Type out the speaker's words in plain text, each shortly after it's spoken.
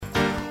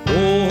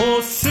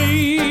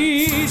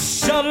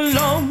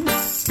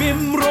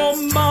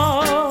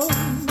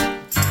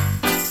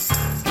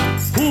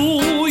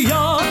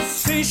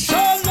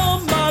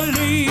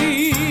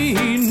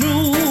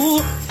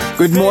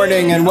Good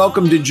morning and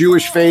welcome to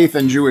Jewish Faith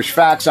and Jewish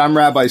Facts. I'm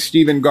Rabbi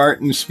Stephen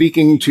Garten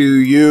speaking to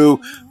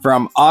you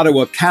from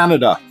Ottawa,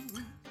 Canada.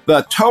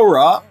 The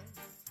Torah,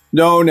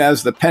 known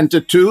as the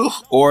Pentateuch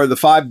or the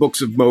Five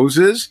Books of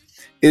Moses,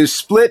 is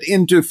split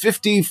into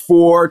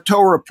 54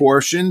 Torah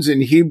portions in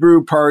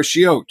Hebrew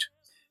parashiot,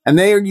 and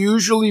they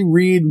usually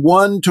read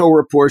one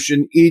Torah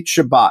portion each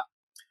Shabbat.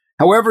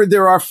 However,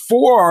 there are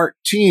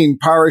 14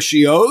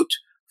 parashiot,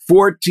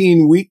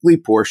 14 weekly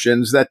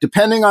portions that,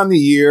 depending on the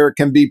year,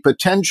 can be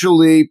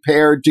potentially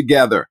paired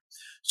together.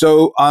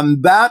 So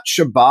on that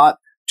Shabbat,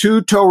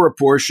 2 Torah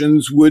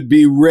portions would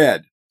be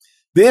read.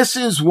 This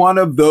is one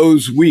of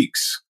those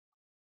weeks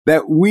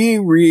that we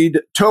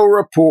read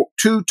 2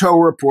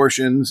 Torah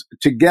portions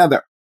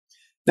together.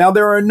 Now,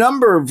 there are a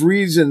number of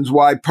reasons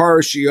why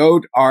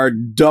parashiot are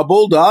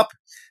doubled up,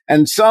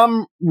 and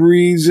some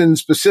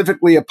reasons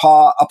specifically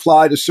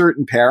apply to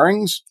certain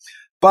pairings.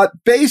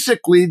 But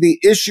basically, the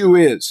issue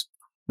is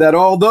that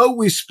although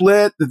we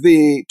split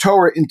the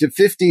Torah into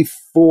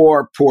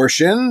 54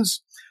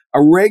 portions,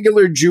 a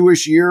regular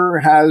Jewish year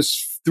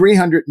has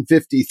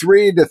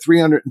 353 to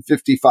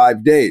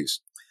 355 days.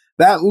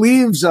 That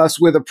leaves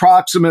us with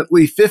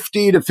approximately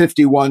 50 to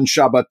 51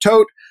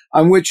 Shabbatot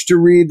on which to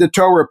read the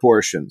Torah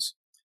portions.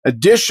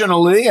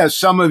 Additionally, as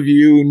some of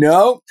you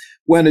know,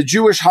 when a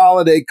Jewish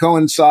holiday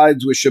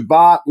coincides with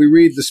Shabbat, we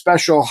read the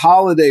special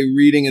holiday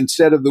reading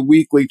instead of the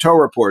weekly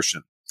Torah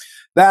portion.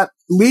 That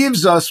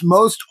leaves us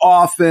most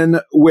often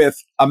with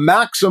a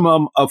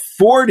maximum of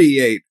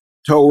 48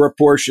 Torah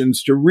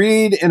portions to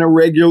read in a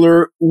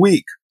regular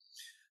week.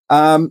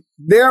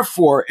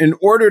 Therefore, in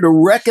order to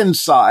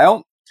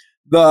reconcile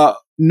the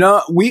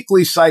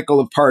weekly cycle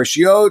of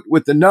parashiot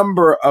with the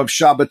number of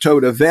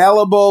Shabbatot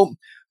available,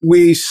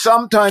 we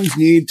sometimes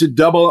need to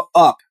double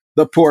up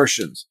the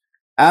portions.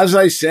 As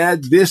I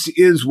said, this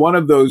is one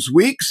of those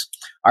weeks.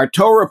 Our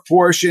Torah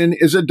portion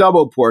is a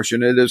double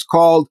portion. It is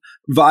called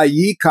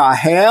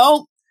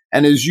Vayikahel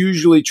and is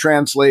usually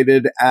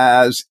translated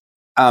as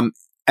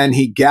and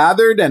he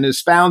gathered, and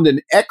is found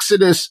in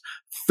Exodus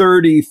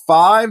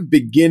 35,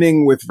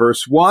 beginning with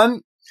verse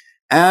 1.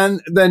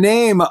 And the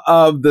name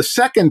of the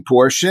second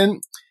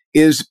portion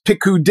is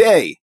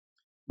Pikudei,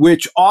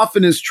 which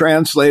often is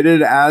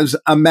translated as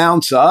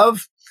amounts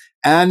of,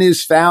 and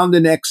is found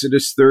in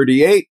Exodus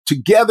 38.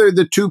 Together,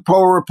 the 2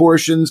 Torah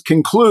portions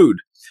conclude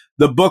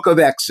the book of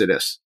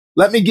Exodus.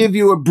 Let me give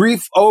you a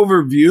brief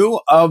overview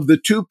of the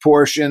 2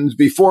 portions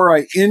before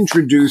I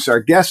introduce our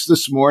guest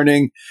this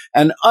morning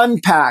and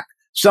unpack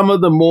some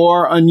of the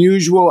more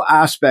unusual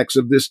aspects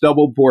of this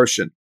double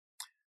portion.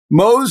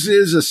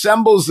 Moses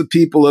assembles the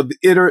people of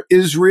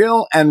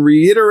Israel and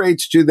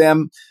reiterates to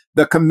them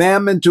the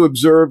commandment to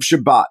observe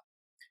Shabbat.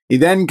 He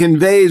then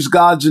conveys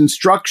God's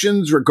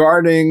instructions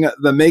regarding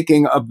the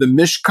making of the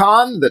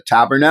Mishkan, the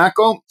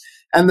tabernacle,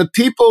 and the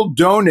people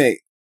donate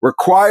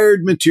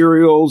required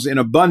materials in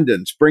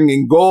abundance,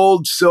 bringing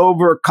gold,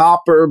 silver,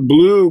 copper,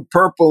 blue,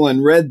 purple,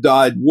 and red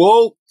dyed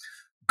wool,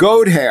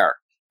 goat hair,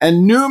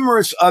 and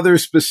numerous other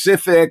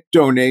specific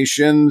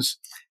donations.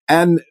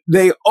 And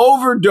they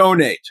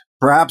overdonate,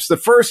 perhaps the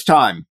first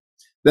time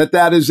that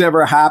has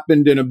ever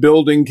happened in a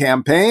building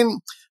campaign.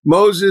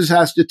 Moses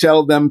has to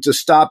tell them to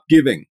stop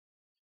giving.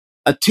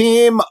 A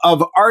team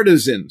of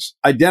artisans,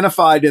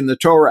 identified in the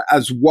Torah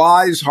as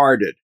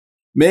wise-hearted,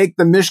 make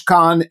the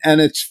Mishkan and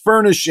its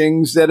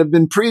furnishings that have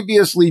been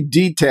previously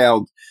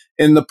detailed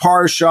in the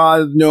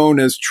parsha known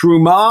as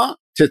Truma,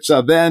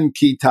 Titzaven,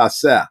 Ki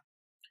Taseh.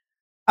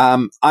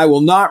 I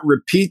will not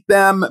repeat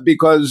them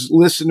because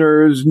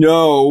listeners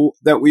know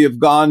that we have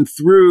gone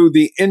through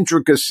the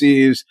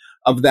intricacies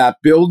of that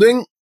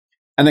building.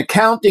 An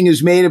accounting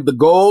is made of the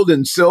gold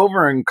and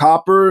silver and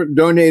copper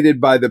donated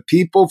by the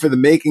people for the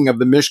making of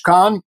the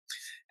Mishkan.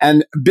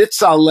 And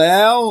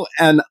Bitzalel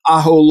and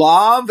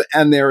Aholav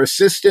and their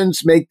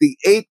assistants make the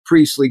 8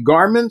 priestly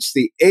garments,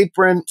 the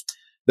apron,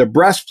 the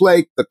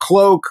breastplate, the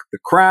cloak, the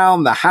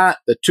crown, the hat,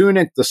 the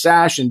tunic, the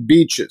sash, and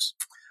breeches,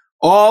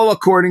 all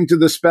according to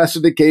the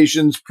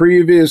specifications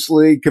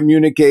previously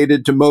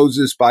communicated to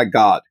Moses by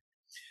God.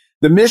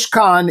 The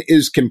Mishkan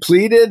is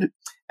completed,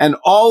 and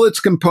all its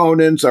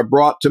components are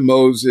brought to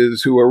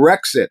Moses, who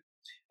erects it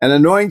and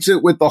anoints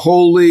it with the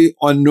holy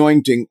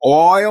anointing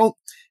oil,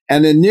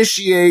 and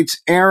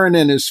initiates Aaron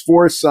and his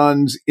 4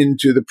 sons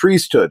into the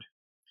priesthood.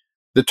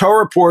 The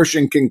Torah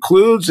portion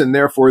concludes, and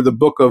therefore the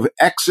book of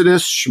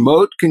Exodus,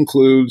 Shemot,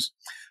 concludes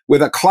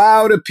with a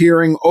cloud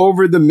appearing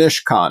over the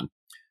Mishkan,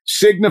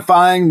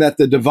 signifying that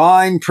the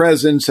divine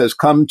presence has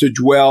come to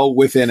dwell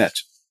within it.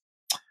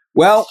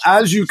 Well,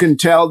 as you can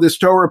tell, this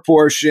Torah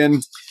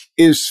portion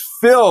is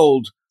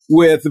filled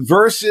with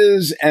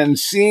verses and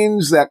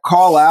scenes that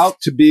call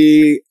out to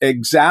be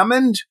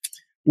examined.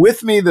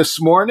 With me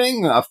this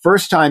morning, a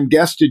first-time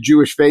guest to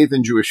Jewish Faith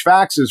and Jewish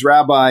Facts, is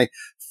Rabbi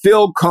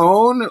Phil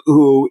Cohn,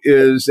 who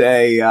is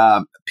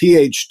a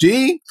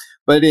PhD,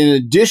 but in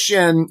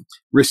addition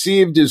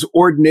received his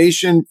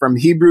ordination from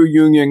Hebrew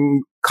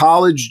Union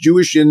College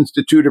Jewish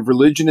Institute of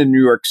Religion in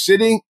New York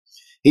City.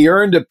 He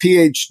earned a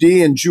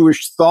PhD in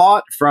Jewish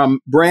thought from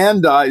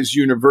Brandeis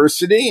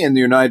University in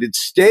the United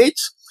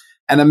States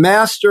and a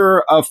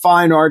Master of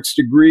Fine Arts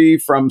degree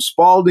from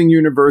Spalding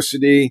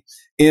University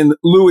in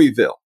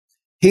Louisville.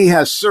 He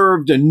has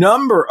served a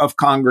number of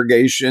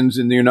congregations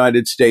in the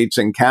United States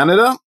and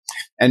Canada,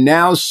 and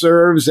now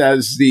serves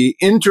as the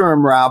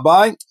interim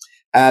rabbi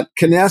at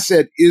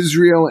Knesset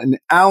Israel in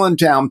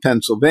Allentown,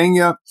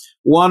 Pennsylvania,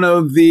 one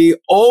of the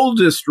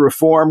oldest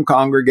Reform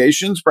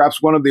congregations,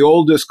 perhaps one of the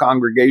oldest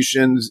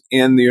congregations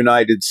in the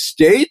United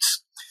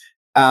States.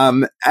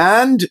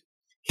 And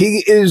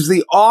he is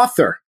the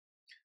author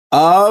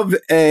of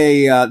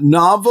a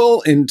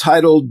novel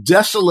entitled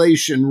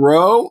Desolation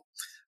Row,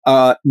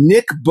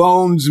 Nick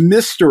Bones'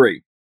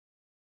 Mystery,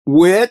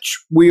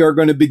 which we are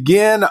going to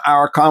begin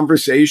our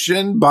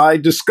conversation by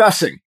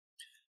discussing.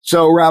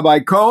 So,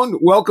 Rabbi Cohn,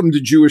 welcome to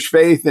Jewish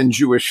Faith and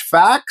Jewish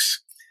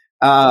Facts.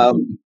 I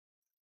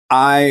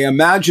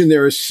imagine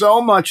there is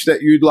so much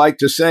that you'd like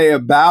to say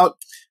about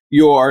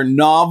your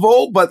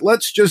novel, but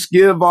let's just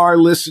give our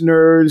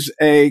listeners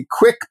a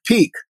quick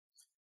peek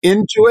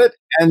into it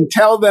and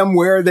tell them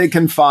where they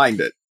can find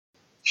it.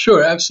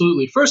 Sure,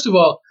 absolutely. First of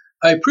all,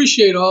 I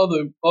appreciate all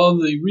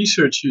the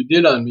research you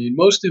did on me.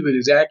 Most of it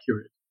is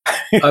accurate.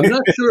 I'm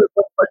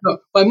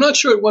not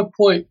sure at what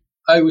point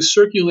I was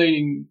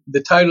circulating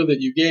the title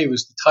that you gave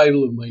as the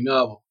title of my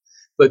novel,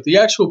 but the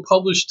actual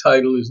published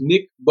title is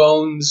Nick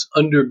Bones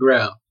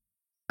Underground.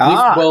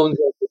 Nick Bones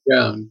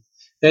Underground.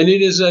 And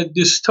it is a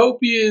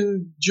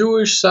dystopian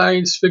Jewish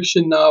science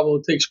fiction novel.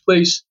 It takes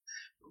place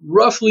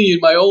roughly in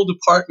my old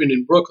apartment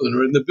in Brooklyn,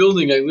 or in the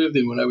building I lived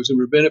in when I was in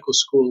rabbinical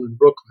school in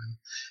Brooklyn,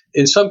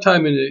 and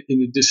sometime in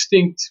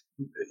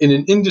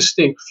an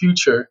indistinct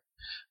future,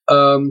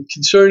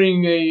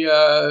 concerning a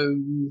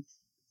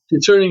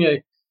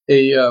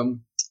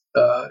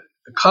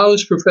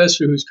college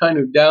professor who's kind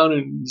of down,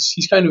 and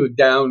he's kind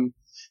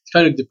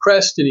of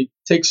depressed, and he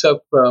takes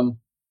up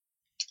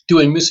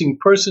doing missing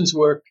persons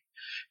work.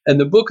 And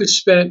the book is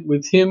spent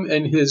with him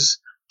and his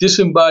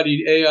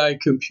disembodied AI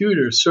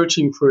computer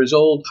searching for his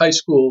old high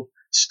school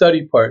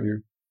study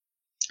partner.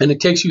 And it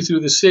takes you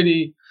through the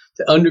city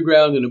to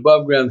underground and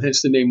above ground,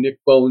 hence the name Nick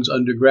Bones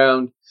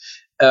Underground.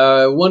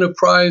 Won a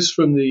prize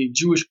from the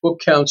Jewish Book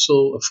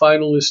Council, a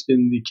finalist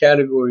in the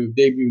category of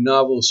debut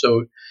novel.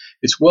 So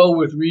it's well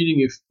worth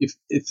reading if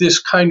this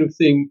kind of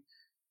thing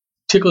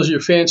tickles your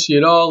fancy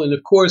at all. And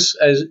of course,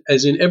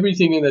 as in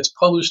everything that's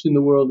published in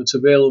the world, it's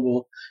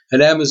available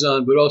at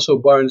Amazon, but also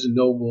Barnes and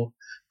Noble,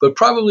 but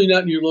probably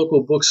not in your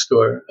local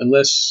bookstore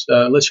unless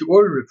you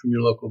order it from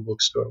your local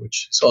bookstore,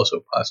 which is also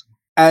possible.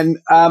 And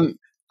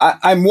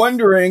I'm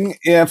wondering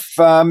if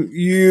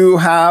you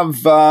have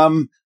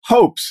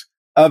hopes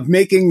of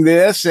making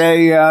this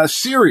a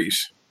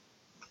series.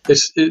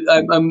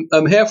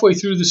 I'm halfway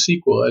through the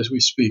sequel as we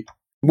speak.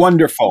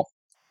 Wonderful.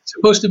 It's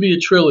supposed to be a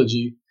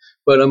trilogy,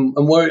 but I'm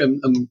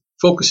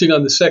focusing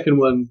on the second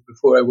one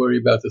before I worry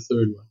about the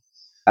third one.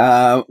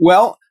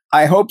 Well,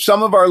 I hope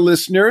some of our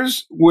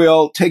listeners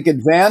will take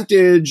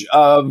advantage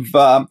of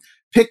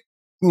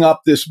picking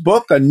up this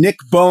book, A Nick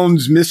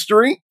Bones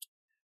Mystery,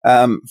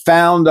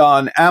 found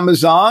on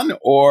Amazon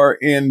or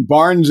in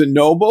Barnes and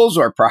Nobles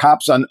or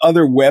perhaps on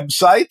other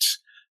websites.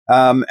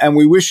 And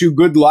we wish you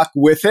good luck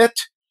with it.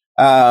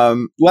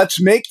 Let's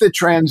make the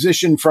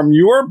transition from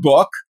your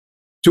book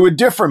to a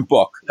different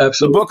book,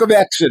 Absolutely. The Book of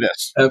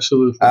Exodus.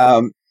 Absolutely.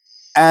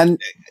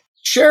 And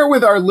share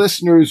with our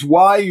listeners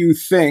why you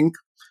think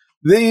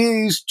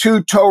these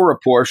two Torah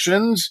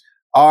portions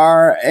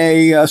are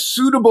a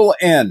suitable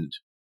end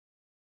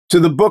to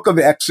the Book of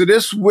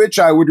Exodus, which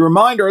I would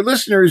remind our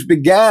listeners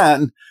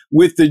began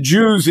with the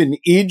Jews in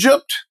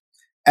Egypt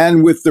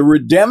and with the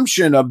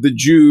redemption of the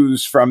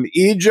Jews from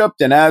Egypt.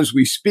 And as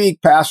we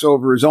speak,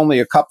 Passover is only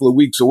a couple of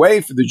weeks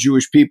away for the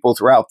Jewish people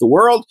throughout the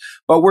world,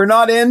 but we're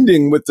not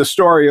ending with the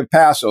story of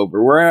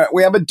Passover.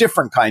 We have a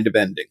different kind of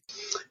ending.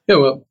 Yeah,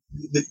 well,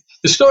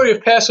 the story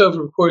of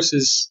Passover, of course,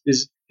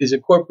 is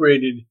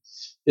incorporated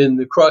in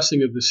the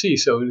crossing of the sea.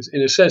 So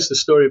in a sense, the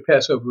story of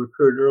Passover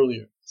occurred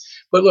earlier.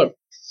 But look,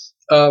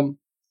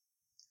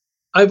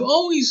 I've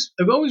always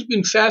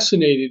been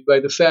fascinated by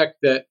the fact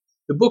that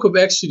the book of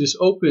Exodus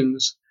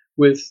opens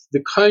with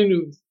the kind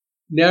of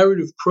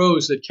narrative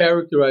prose that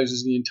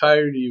characterizes the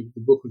entirety of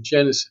the book of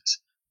Genesis.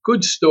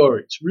 Good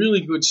stories, really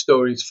good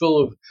stories,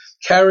 full of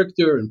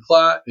character and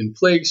plot and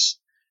place,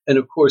 and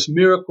of course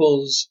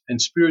miracles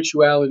and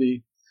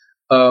spirituality.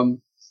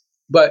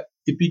 But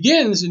it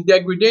begins in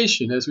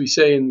degradation, as we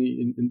say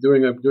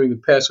during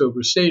the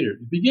Passover Seder.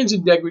 It begins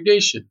in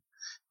degradation.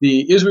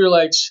 The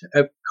Israelites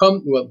have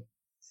come. Well,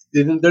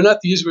 they're not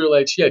the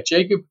Israelites yet.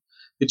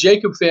 The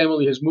Jacob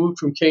family has moved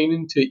from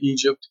Canaan to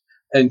Egypt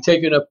and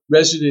taken up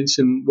residence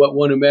in what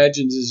one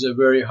imagines is a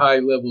very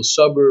high-level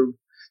suburb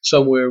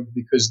somewhere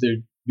because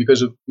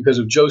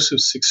of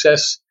Joseph's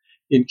success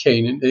in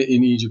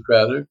Egypt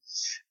rather.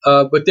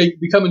 But they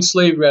become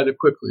enslaved rather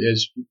quickly,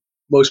 as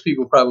most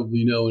people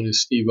probably know, and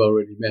as Steve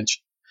already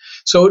mentioned.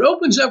 So it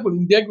opens up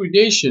with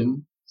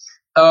degradation,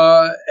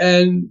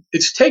 and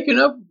it's taken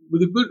up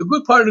with a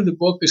good part of the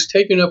book is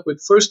taken up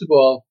with, first of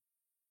all,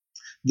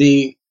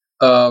 the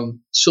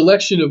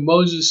selection of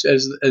Moses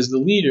as the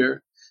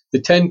leader,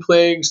 the 10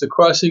 plagues, the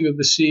crossing of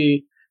the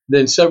sea,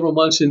 then several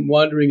months in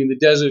wandering in the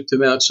desert to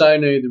Mount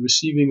Sinai, the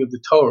receiving of the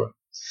Torah.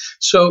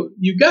 So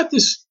you got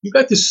this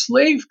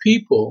slave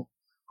people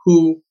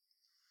who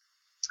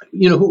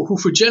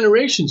for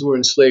generations were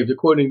enslaved,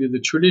 according to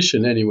the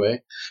tradition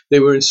anyway. They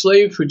were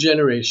enslaved for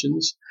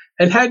generations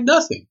and had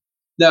nothing.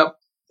 Now,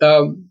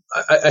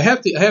 I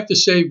have to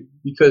say,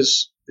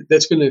 because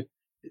that's going to,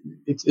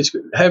 it's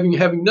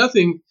having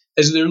nothing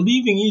as they're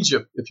leaving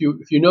Egypt. If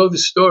you know the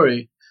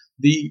story,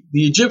 the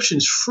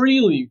Egyptians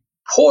freely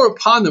pour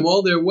upon them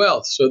all their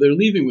wealth. So they're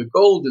leaving with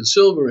gold and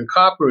silver and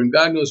copper and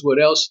God knows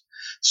what else.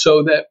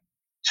 So that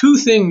two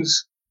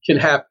things can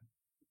happen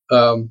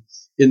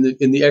in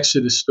the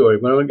Exodus story.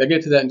 But I'll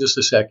get to that in just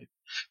a second,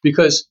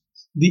 because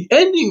the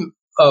ending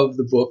of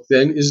the book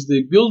then is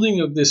the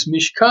building of this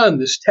Mishkan,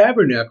 this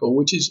tabernacle,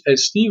 which is,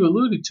 as Steve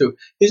alluded to,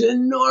 is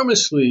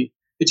enormously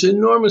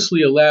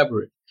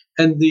elaborate,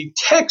 and the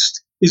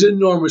text is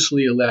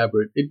enormously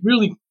elaborate. It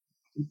really,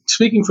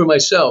 speaking for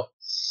myself,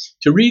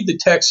 to read the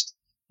text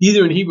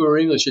either in Hebrew or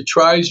English, it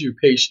tries your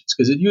patience,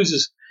 because it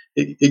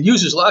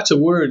uses lots of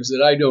words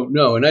that I don't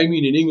know, and I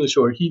mean in English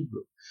or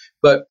Hebrew.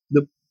 But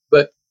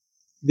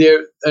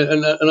there,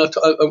 and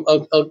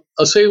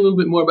I'll say a little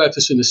bit more about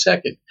this in a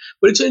second.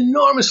 But it's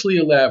enormously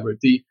elaborate.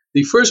 The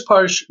first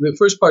parsha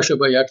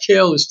by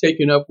Yakel is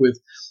taken up with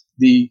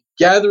the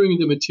gathering of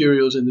the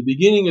materials and the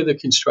beginning of the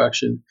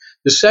construction.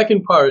 The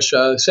second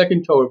parsha, the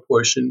second Torah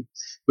portion,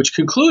 which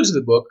concludes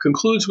the book,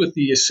 concludes with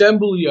the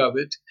assembly of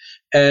it,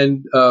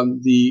 and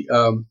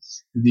Aaron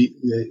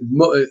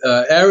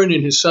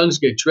and his sons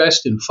get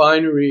dressed in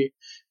finery.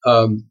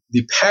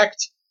 The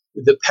pact,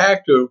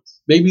 or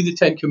maybe the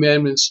 10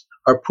 Commandments,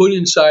 are put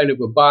inside of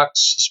a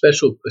box,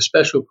 a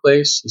special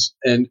place,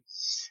 and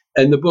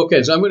the book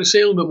ends. I'm going to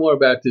say a little bit more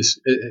about this,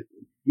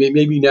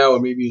 maybe now or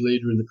maybe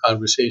later in the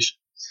conversation.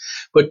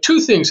 But two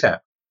things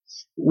happen.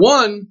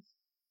 One,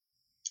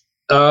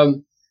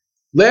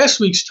 last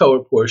week's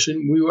Torah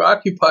portion, we were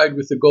occupied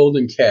with the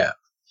golden calf.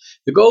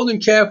 The golden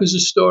calf is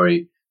a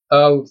story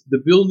of the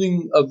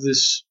building of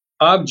this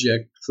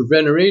object for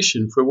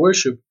veneration, for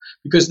worship,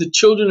 because the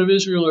children of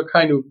Israel are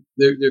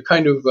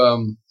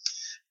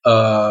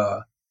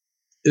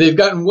they've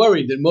gotten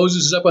worried that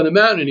Moses is up on the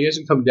mountain and he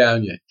hasn't come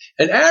down yet.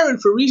 And Aaron,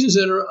 for reasons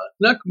that are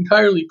not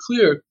entirely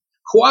clear,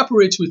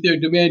 cooperates with their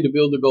demand to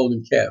build a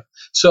golden calf.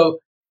 So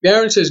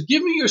Aaron says,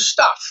 "Give me your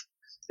stuff."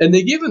 And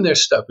they give him their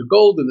stuff, the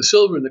gold and the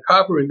silver and the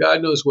copper and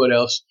God knows what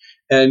else.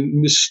 And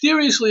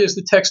mysteriously, as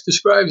the text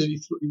describes,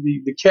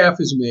 the calf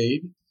is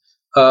made.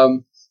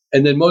 And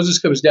then Moses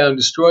comes down,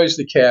 destroys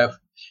the calf.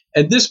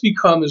 And this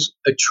becomes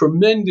a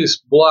tremendous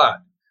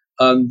blot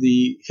on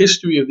the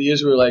history of the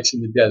Israelites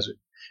in the desert.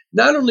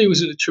 Not only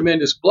was it a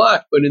tremendous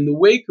blot, but in the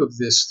wake of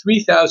this,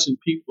 3,000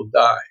 people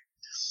die.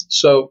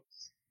 So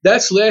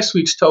that's last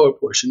week's Torah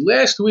portion.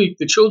 Last week,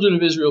 the children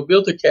of Israel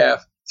built a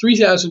calf.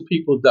 3,000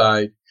 people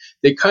died.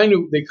 They kind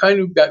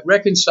of got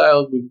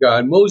reconciled with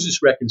God.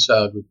 Moses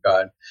reconciled with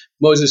God.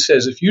 Moses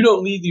says, "If you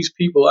don't lead these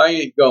people, I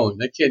ain't going.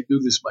 I can't do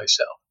this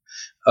myself."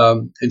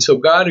 And so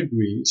God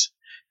agrees.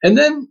 And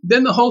then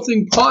the whole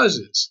thing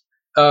pauses.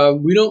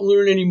 We don't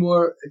learn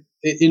anymore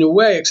in a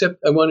way,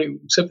 except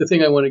the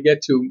thing I want to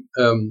get to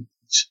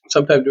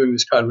sometime during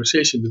this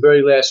conversation, the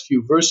very last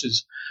few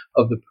verses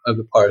of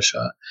the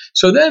parsha.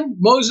 So then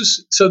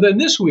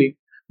this week,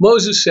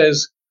 Moses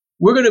says,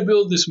 "We're going to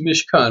build this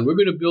Mishkan. We're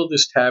going to build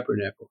this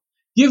tabernacle.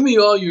 Give me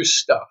all your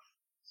stuff."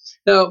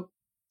 Now,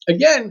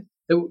 again,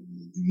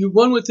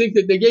 one would think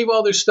that they gave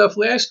all their stuff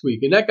last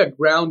week, and that got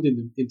ground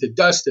into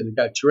dust, and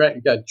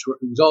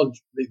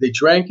they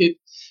drank it.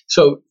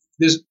 So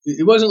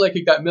it wasn't like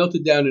it got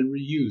melted down and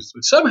reused,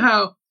 but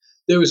somehow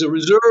there was a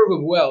reserve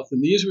of wealth,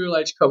 and the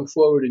Israelites come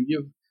forward and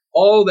give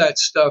all that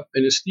stuff.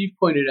 And as Steve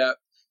pointed out,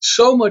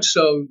 so much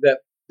so that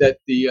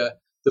the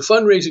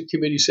fundraising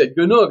committee said,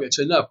 "Genug, it's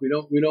enough.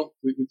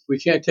 We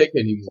can't take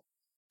any more."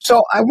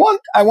 So I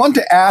want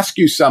to ask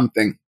you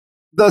something.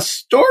 The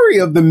story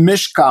of the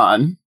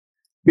Mishkan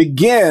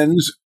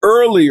begins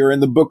earlier in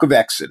the book of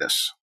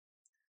Exodus.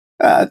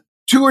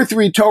 2 or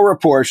 3 Torah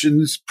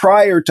portions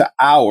prior to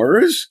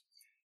ours,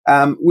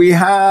 we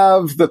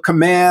have the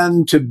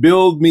command to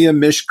build me a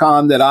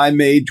Mishkan that I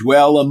may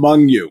dwell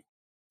among you.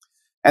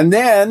 And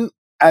then,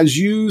 as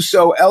you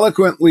so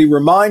eloquently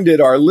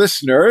reminded our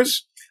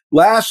listeners,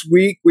 last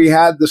week we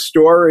had the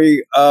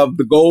story of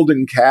the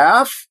golden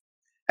calf.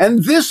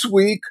 And this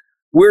week,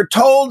 we're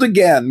told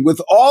again,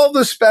 with all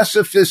the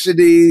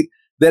specificity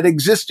that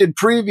existed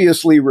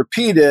previously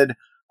repeated,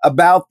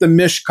 about the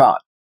Mishkan.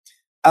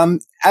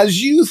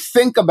 As you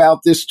think about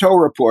this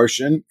Torah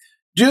portion,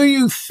 do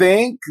you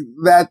think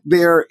that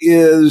there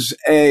is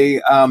a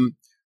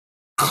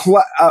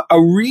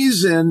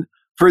reason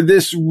for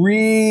this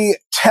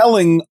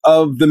retelling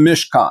of the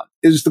Mishkan?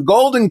 Is the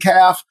golden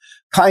calf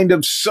kind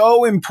of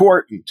so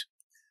important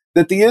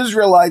that the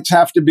Israelites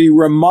have to be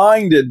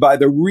reminded by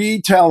the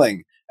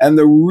retelling and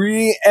the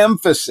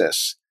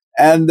re-emphasis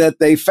and that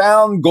they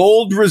found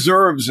gold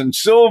reserves and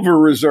silver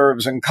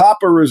reserves and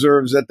copper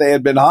reserves that they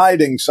had been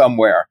hiding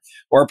somewhere,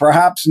 or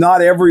perhaps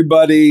not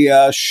everybody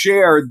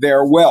shared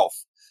their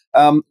wealth.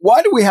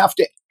 Why do we have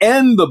to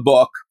end the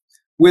book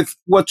with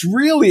what's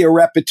really a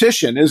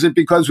repetition? Is it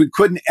because we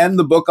couldn't end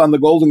the book on the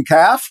golden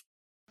calf?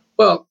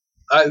 Well,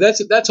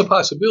 that's a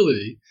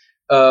possibility.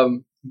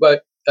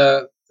 But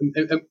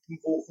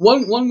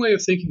one way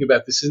of thinking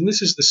about this, and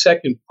this is the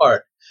second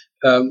part,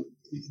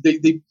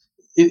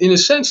 in a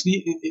sense,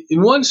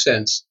 in one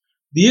sense,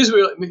 the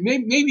Israel,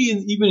 maybe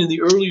even in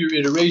the earlier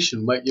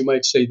iteration, you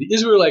might say, the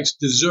Israelites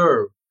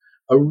deserve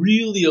a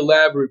really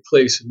elaborate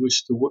place in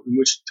which to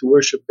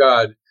worship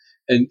God,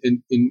 and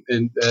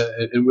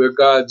where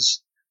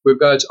God's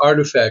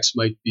artifacts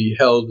might be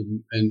held,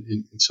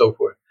 and so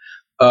forth.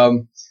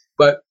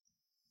 But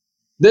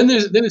then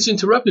it's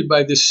interrupted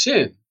by this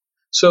sin.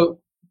 So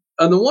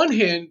on the one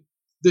hand,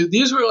 the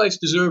Israelites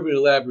deserve an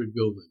elaborate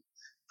building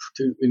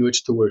in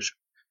which to worship.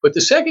 But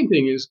the second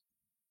thing is,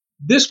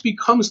 this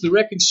becomes the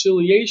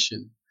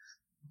reconciliation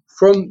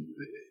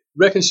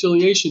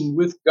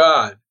with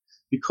God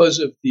because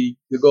of the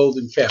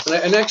golden calf.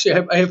 And actually,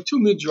 I have two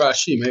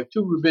midrashim. I have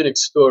two rabbinic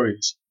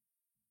stories,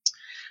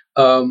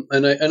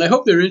 and I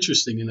hope they're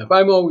interesting enough.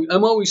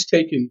 I'm always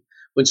taken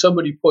when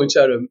somebody points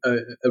out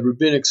a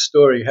rabbinic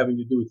story having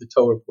to do with the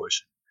Torah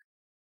portion.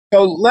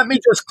 So let me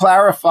just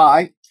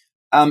clarify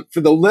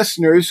for the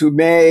listeners who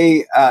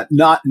may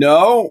not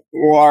know,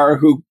 or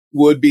who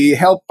would be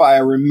helped by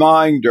a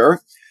reminder.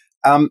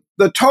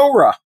 The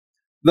Torah,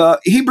 the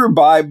Hebrew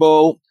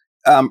Bible,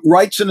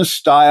 writes in a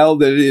style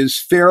that is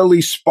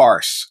fairly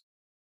sparse.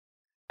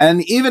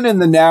 And even in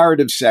the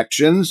narrative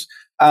sections,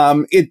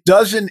 it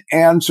doesn't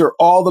answer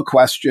all the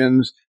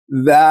questions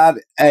that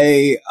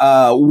a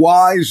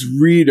wise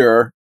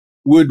reader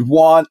would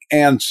want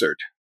answered.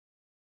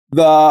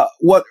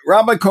 What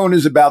Rabbi Cohen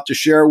is about to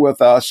share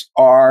with us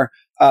are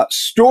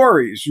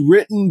stories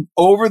written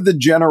over the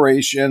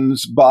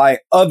generations by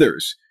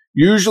others,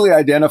 usually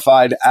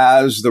identified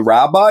as the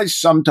rabbis,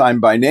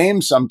 sometimes by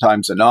name,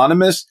 sometimes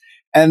anonymous.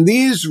 And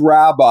these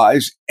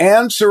rabbis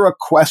answer a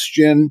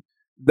question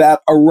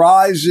that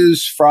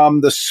arises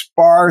from the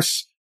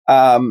sparse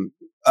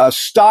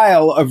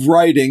style of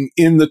writing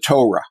in the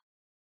Torah.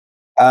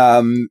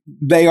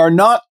 They are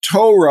not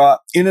Torah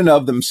in and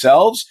of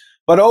themselves,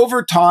 but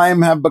over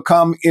time have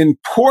become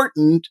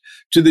important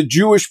to the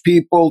Jewish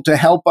people to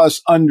help us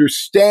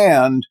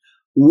understand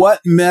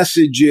what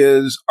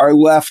messages are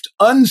left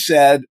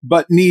unsaid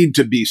but need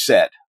to be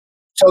said.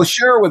 So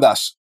share with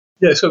us.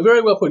 Yeah, so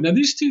very well put. Now,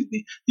 these two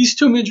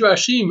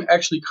midrashim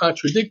actually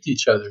contradict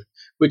each other,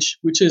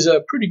 which is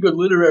a pretty good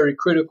literary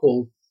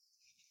critical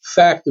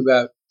fact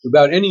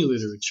about any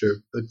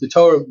literature, but the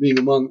Torah being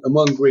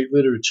among great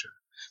literature.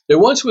 There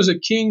once was a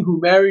king who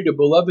married a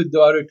beloved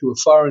daughter to a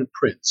foreign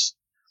prince.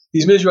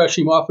 These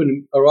midrashim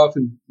are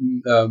often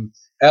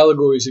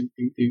allegories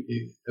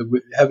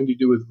having to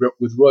do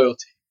with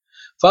royalty.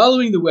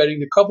 Following the wedding,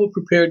 the couple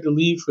prepared to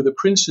leave for the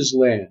prince's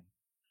land.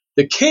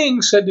 The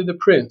king said to the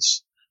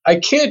prince, "I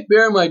can't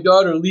bear my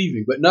daughter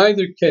leaving, but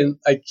neither can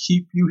I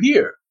keep you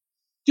here.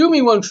 Do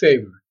me one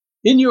favor.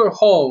 In your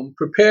home,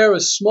 prepare a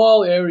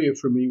small area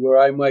for me where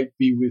I might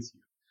be with you.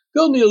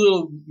 Build me a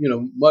little,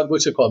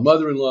 what's it called,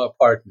 mother-in-law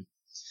apartment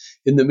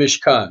in the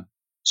Mishkan."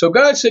 So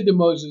God said to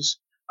Moses,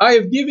 "I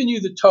have given you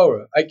the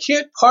Torah. I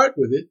can't part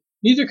with it,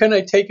 neither can I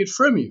take it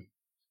from you.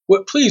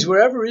 Please,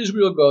 wherever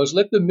Israel goes,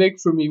 let them make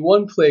for me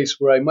one place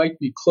where I might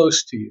be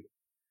close to you."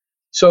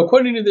 So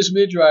according to this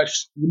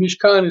midrash, the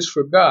Mishkan is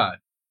for God,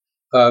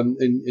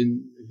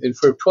 and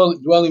for a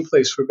dwelling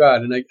place for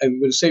God. And I'm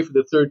going to say for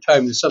the third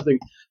time, there's something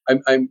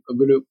I'm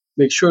going to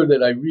make sure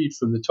that I read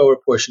from the Torah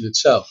portion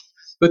itself.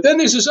 But then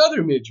there's this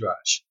other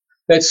midrash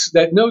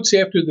that notes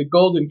after the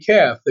golden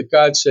calf that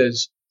God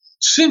says,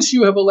 "Since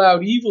you have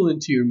allowed evil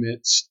into your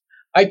midst,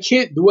 I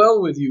can't dwell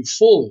with you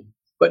fully,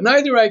 but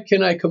neither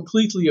can I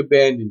completely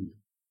abandon you.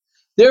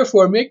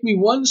 Therefore, make me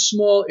one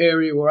small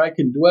area where I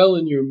can dwell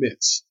in your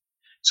midst."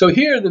 So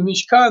here, the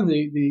Mishkan,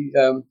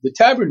 the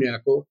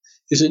tabernacle,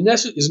 is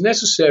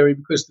necessary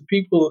because the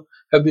people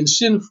have been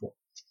sinful,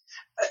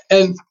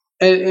 and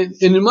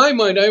in my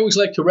mind, I always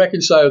like to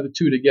reconcile the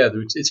two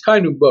together. It's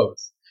kind of both.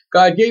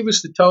 God gave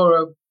us the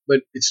Torah,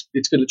 but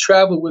it's going to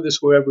travel with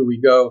us wherever we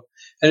go,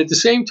 and at the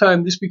same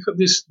time, this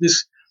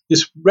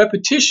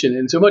repetition,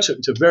 and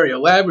it's a very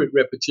elaborate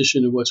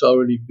repetition of what's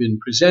already been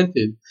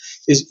presented,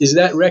 is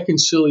that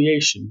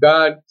reconciliation.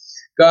 God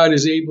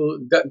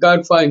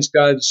finds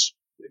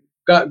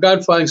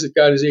that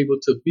God is able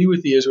to be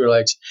with the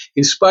Israelites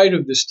in spite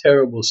of this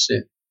terrible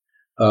sin.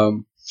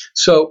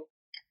 So,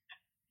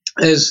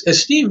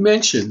 as Steve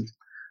mentioned,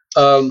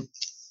 and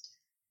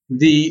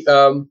this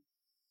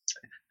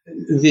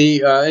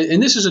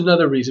is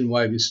another reason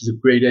why this is a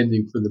great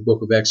ending for the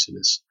book of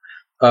Exodus.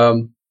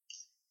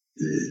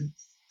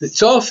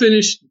 It's all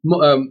finished.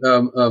 Aaron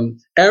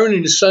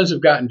and his sons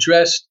have gotten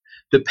dressed.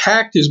 The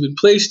pact has been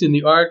placed in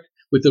the ark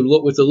with the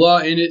law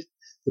in it.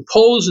 The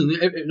poles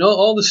and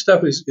all the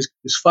stuff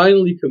is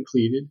finally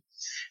completed.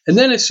 And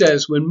then it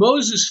says, when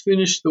Moses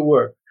finished the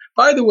work,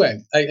 By the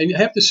way, I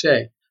have to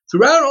say,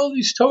 throughout all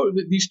these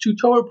two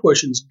Torah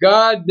portions,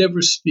 God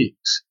never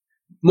speaks.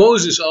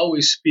 Moses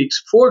always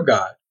speaks for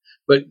God,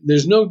 but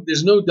there's no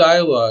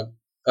dialogue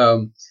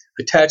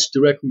attached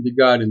directly to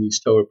God in these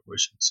Torah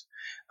portions.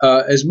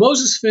 As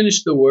Moses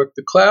finished the work,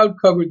 the cloud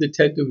covered the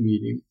tent of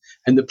meeting,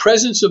 and the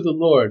presence of the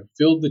Lord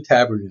filled the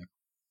tabernacle.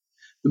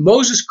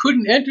 Moses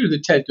couldn't enter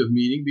the tent of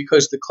meeting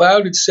because the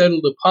cloud had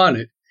settled upon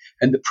it,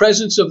 and the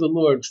presence of the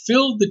Lord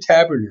filled the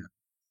tabernacle.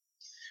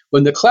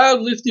 When the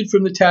cloud lifted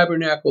from the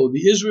tabernacle,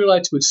 the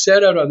Israelites would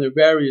set out on their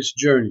various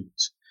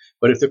journeys.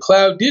 But if the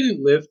cloud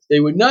didn't lift, they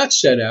would not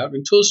set out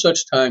until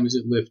such time as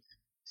it lifted.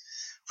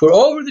 For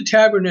over the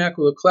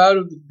tabernacle, a cloud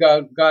of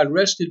God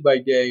rested by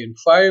day, and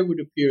fire would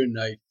appear at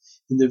night,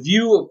 in the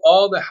view of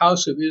all the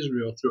house of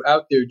Israel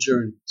throughout their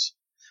journeys.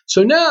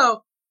 So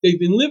now they've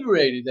been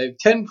liberated. They have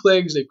 10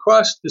 plagues. They've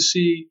crossed the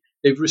sea.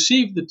 They've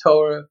received the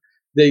Torah.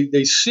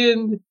 They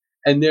sinned,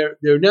 and they're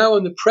now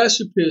on the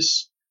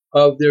precipice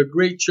of their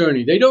great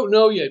journey. They don't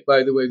know yet,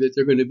 by the way, that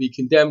they're going to be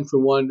condemned for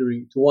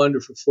wander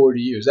for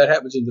 40 years. That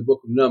happens in the book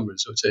of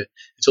Numbers. So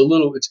it's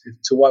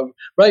a while.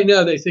 Right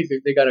now they think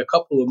that they got a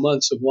couple of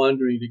months of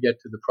wandering to get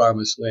to the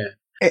promised land.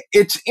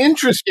 It's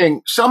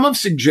interesting. Some have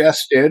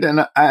suggested,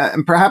 and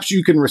perhaps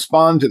you can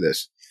respond to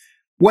this,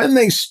 when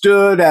they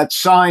stood at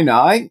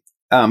Sinai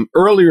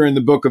earlier in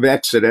the book of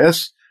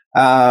Exodus,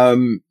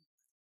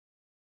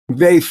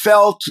 they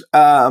felt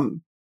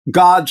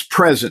God's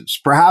presence.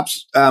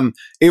 Perhaps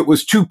it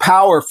was too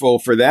powerful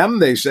for them.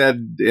 They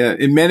said,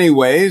 in many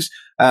ways,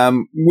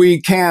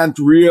 we can't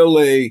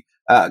really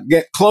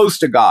get close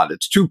to God.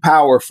 It's too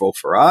powerful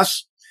for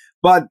us.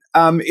 But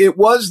it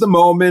was the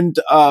moment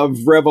of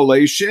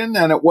revelation,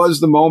 and it was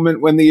the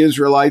moment when the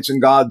Israelites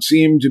and God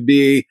seemed to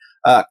be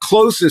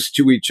closest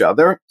to each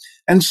other.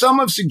 And some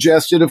have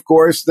suggested, of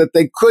course, that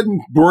they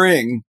couldn't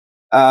bring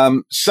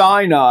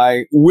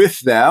Sinai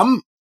with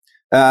them.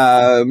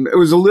 It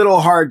was a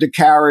little hard to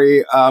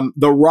carry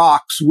the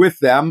rocks with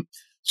them.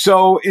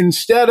 So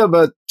instead of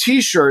a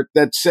T-shirt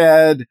that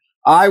said,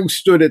 "I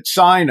stood at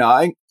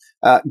Sinai,"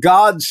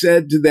 God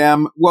said to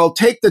them, well,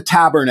 take the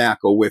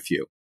tabernacle with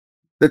you.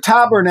 The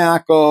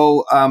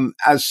tabernacle,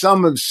 as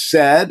some have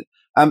said,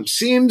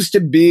 seems to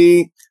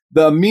be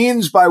the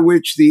means by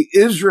which the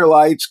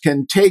Israelites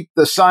can take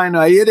the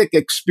Sinaitic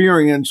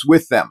experience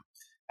with them.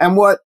 And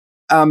what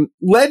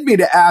led me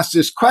to ask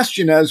this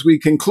question as we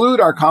conclude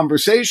our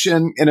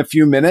conversation in a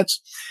few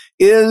minutes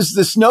is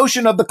this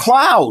notion of the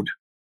cloud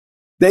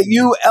that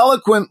you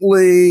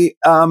eloquently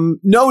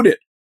noted,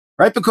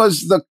 right?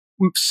 Because the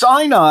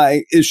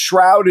Sinai is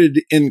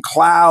shrouded in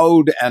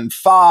cloud and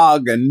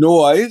fog and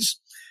noise.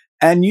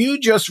 And you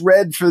just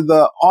read for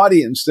the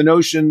audience the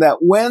notion that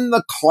when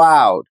the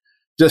cloud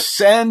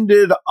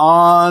descended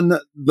on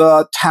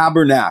the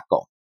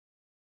tabernacle,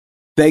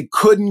 they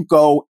couldn't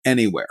go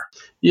anywhere.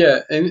 Yeah,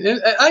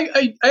 and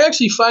I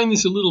actually find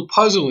this a little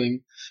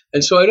puzzling,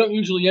 and so I don't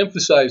usually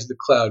emphasize the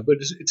cloud, but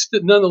it's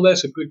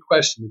nonetheless a good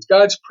question. It's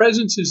God's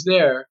presence is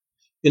there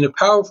in a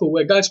powerful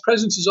way. God's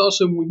presence is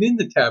also within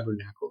the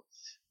tabernacle,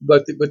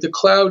 but the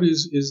cloud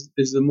is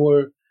the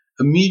more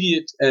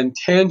immediate and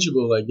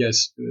tangible, I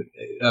guess,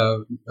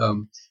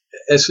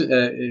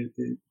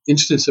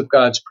 instance of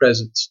God's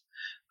presence.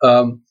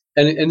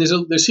 And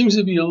there seems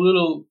to be a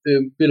little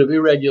bit of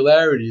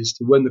irregularity as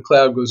to when the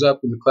cloud goes up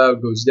and the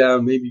cloud goes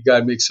down. Maybe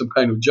God makes some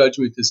kind of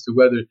judgment as to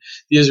whether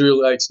the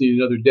Israelites need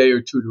another day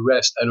or two to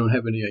rest. I don't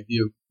have any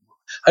idea.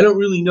 I don't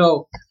really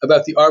know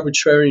about the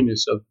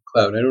arbitrariness of the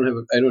cloud. I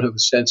don't have a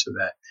sense of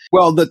that.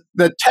 Well,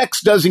 the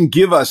text doesn't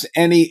give us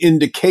any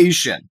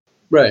indication.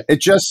 Right.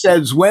 It just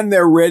says when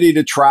they're ready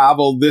to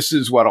travel, this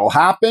is what will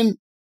happen.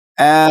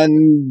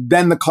 And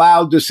then the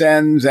cloud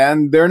descends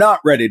and they're not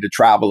ready to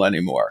travel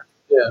anymore.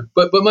 Yeah.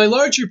 But my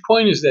larger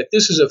point is that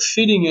this is a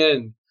fitting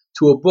end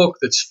to a book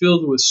that's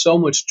filled with so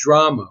much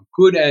drama,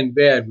 good and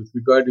bad, with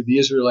regard to the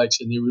Israelites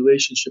and their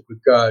relationship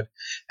with God.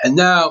 And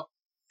now,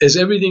 as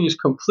everything is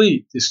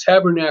complete, this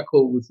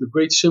tabernacle with the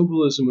great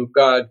symbolism of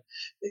God,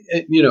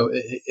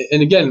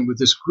 and again, with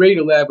this great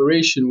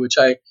elaboration, which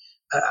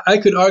I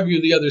could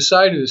argue the other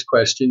side of this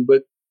question,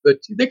 but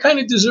they kind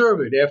of deserve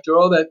it. After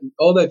all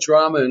that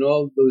drama and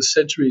all those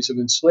centuries of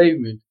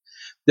enslavement,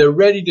 they're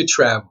ready to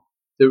travel.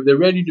 They're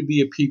ready to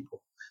be a people.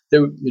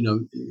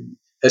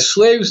 As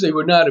slaves, they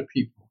were not a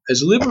people.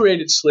 As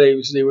liberated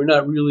slaves, they were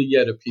not really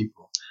yet a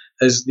people.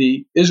 As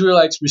the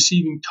Israelites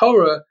receiving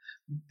Torah,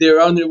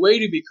 they're on their way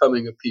to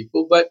becoming a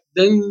people. But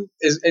then,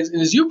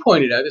 as you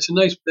pointed out, that's a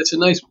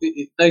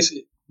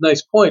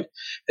nice point.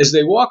 As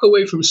they walk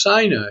away from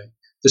Sinai,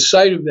 the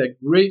site of that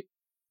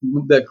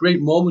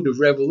great moment of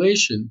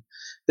revelation,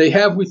 they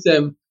have with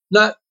them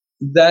not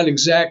that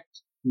exact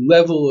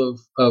level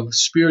of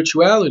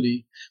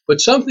spirituality, but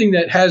something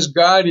that has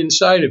God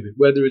inside of it,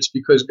 whether it's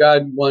because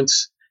God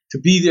wants to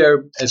be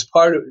there as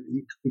part of,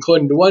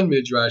 according to one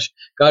midrash,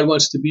 God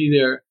wants to be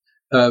there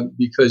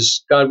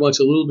because God wants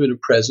a little bit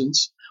of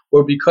presence,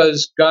 or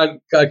because God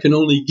can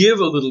only give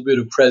a little bit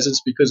of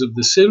presence because of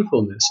the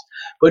sinfulness.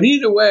 But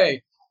either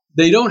way,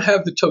 they don't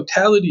have the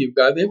totality of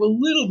God. They have a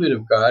little bit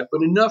of God,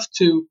 but enough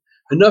to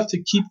enough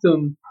to keep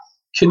them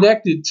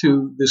connected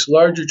to this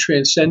larger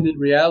transcendent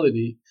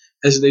reality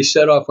as they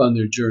set off on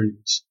their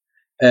journeys.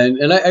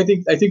 And I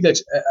think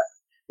that's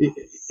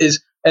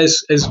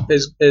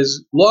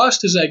as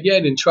lost as I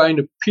get in trying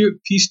to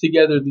piece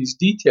together these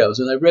details.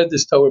 And I've read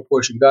this Torah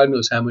portion God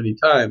knows how many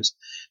times.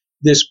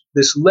 This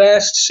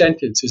last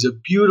sentence is a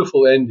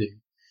beautiful ending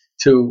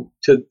to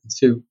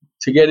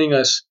getting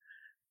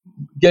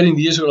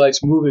the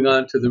Israelites moving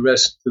on to the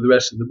rest of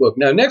the book.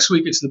 Now, next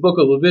week it's the book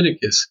of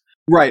Leviticus.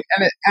 Right,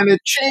 and it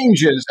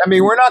changes. I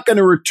mean, we're not going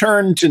to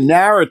return to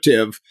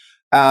narrative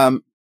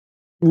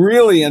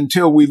really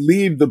until we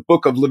leave the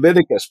book of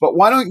Leviticus. But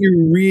why don't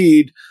you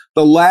read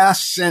the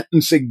last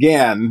sentence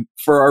again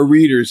for our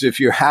readers, if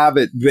you have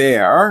it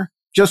there,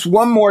 just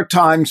one more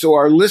time, so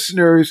our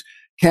listeners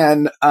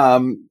can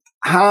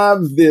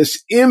have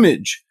this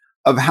image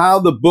of how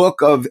the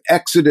book of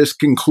Exodus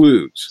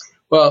concludes.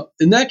 Well,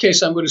 in that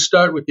case, I'm going to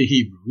start with the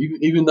Hebrew,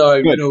 even though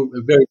I know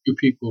very few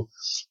people.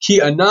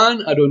 Ki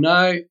anan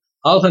Adonai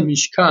al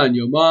hamishkan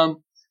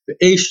yomam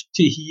ve'esh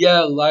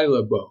tihiyah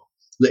laila bo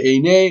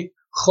le'enei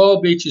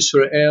chol beit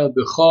Yisrael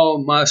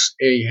b'chol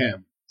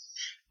mas'ehem.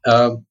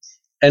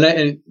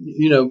 And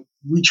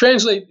we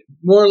translate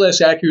more or less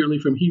accurately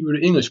from Hebrew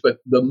to English, but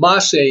the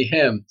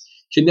mas'ehem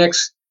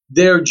connects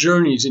their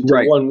journeys into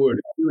one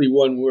word, really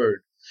one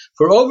word.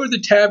 For over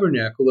the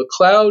tabernacle, a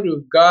cloud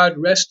of God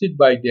rested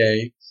by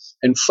day,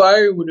 and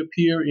fire would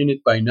appear in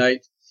it by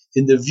night,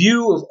 in the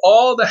view of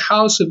all the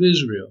house of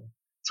Israel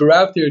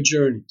throughout their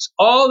journeys.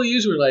 All the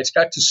Israelites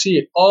got to see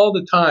it all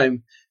the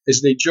time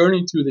as they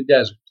journeyed through the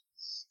desert.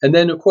 And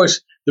then, of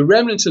course, the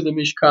remnants of the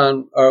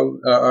Mishkan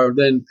are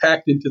then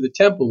packed into the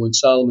temple when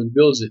Solomon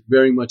builds it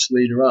very much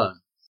later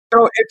on.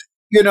 So,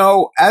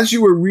 as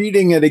you were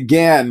reading it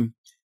again,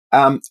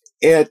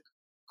 it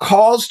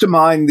calls to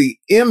mind the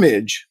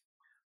image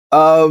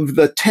of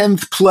the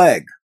 10th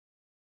plague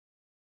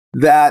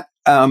that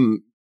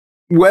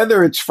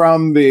whether it's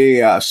from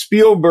the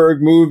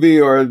Spielberg movie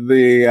or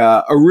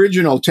the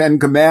original 10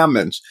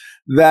 Commandments,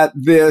 that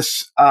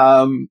this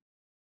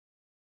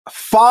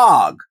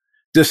fog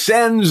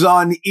descends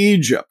on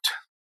Egypt.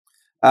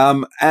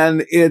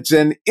 And it's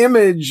an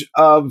image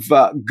of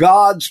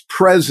God's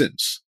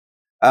presence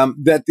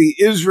that the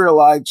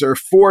Israelites are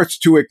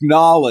forced to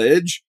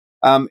acknowledge.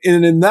 And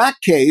in that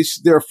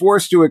case, they're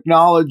forced to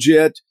acknowledge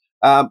it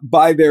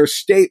by their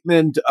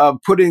statement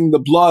of putting the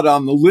blood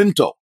on the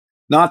lintel.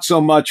 Not so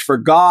much for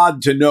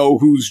God to know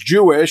who's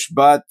Jewish,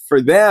 but for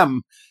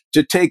them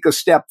to take a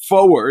step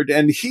forward.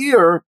 And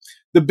here,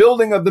 the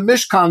building of the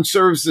Mishkan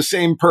serves the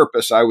same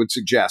purpose, I would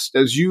suggest,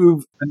 as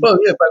you've... Well,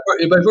 yeah,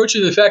 by virtue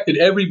of the fact that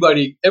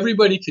everybody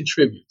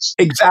contributes.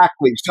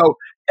 Exactly. So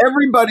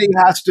everybody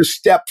has to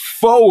step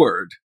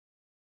forward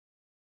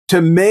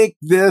to make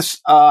this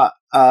a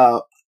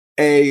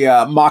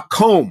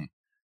makom.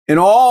 In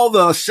all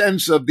the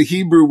sense of the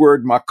Hebrew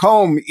word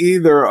makom,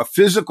 either a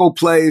physical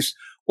place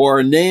or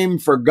a name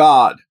for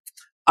God.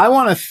 I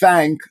want to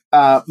thank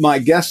my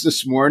guest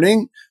this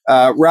morning,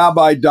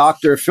 Rabbi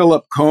Dr.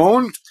 Philip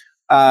Cohn,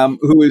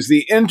 who is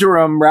the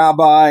interim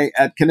rabbi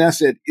at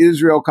Knesset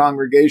Israel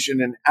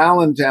Congregation in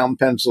Allentown,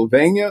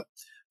 Pennsylvania,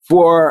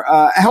 for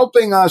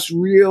helping us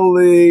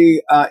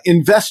really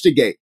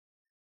investigate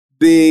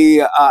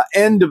the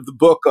end of the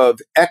book of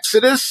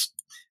Exodus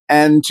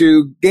and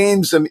to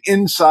gain some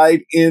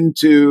insight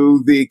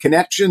into the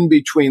connection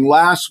between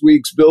last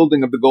week's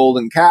building of the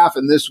golden calf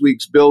and this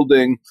week's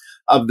building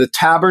of the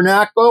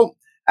tabernacle.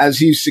 As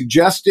he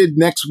suggested,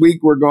 next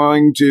week we're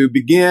going to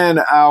begin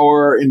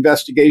our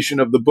investigation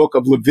of the book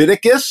of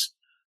Leviticus,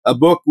 a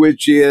book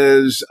which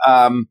is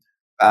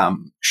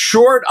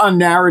short on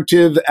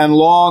narrative and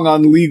long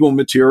on legal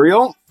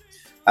material.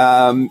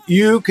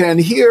 You can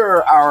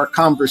hear our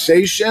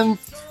conversation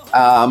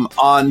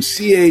on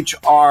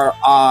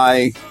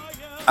CHRI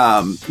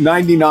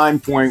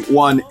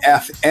 99.1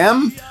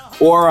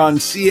 FM or on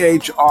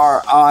CHRI.ca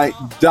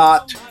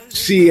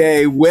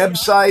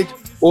website,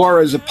 or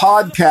as a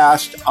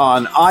podcast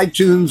on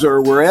iTunes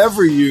or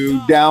wherever you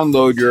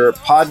download your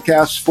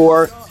podcasts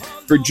for.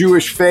 For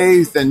Jewish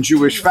Faith and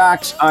Jewish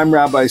Facts, I'm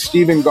Rabbi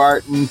Stephen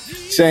Garten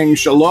saying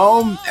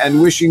shalom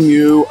and wishing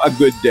you a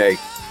good day.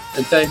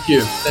 And thank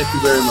you. Thank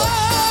you very much.